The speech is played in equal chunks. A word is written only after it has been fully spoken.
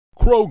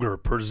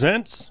Kroger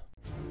presents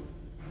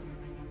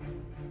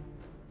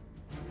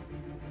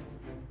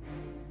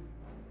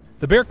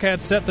the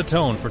Bearcats set the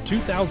tone for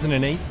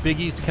 2008 Big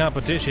East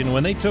competition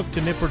when they took to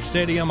Nippert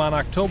Stadium on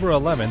October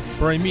 11th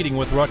for a meeting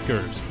with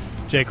Rutgers.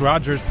 Jake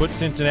Rogers put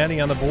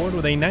Cincinnati on the board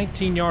with a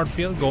 19-yard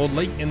field goal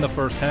late in the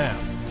first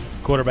half.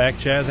 Quarterback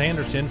Chaz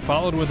Anderson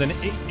followed with an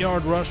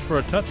 8-yard rush for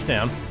a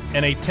touchdown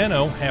and a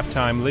 10-0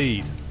 halftime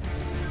lead.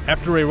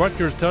 After a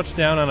Rutgers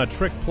touchdown on a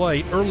trick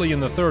play early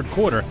in the third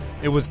quarter,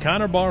 it was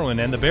Connor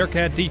Barwin and the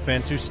Bearcat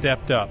defense who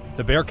stepped up.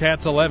 The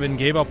Bearcats 11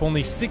 gave up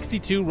only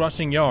 62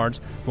 rushing yards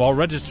while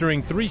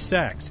registering 3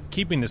 sacks,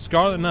 keeping the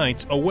Scarlet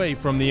Knights away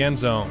from the end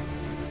zone.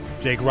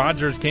 Jake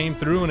Rogers came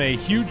through in a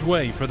huge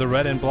way for the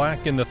Red and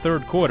Black in the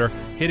third quarter,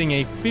 hitting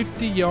a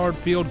 50-yard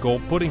field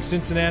goal, putting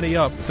Cincinnati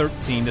up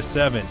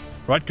 13-7.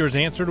 Rutgers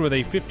answered with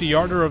a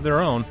 50-yarder of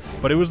their own,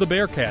 but it was the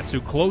Bearcats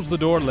who closed the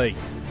door late.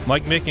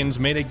 Mike Mickens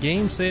made a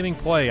game-saving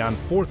play on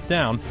 4th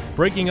down,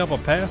 breaking up a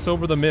pass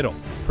over the middle,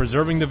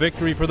 preserving the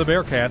victory for the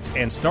Bearcats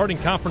and starting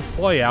conference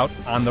play out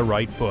on the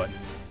right foot.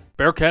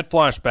 Bearcat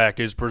Flashback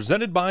is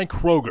presented by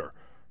Kroger.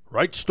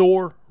 Right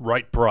store,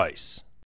 right price.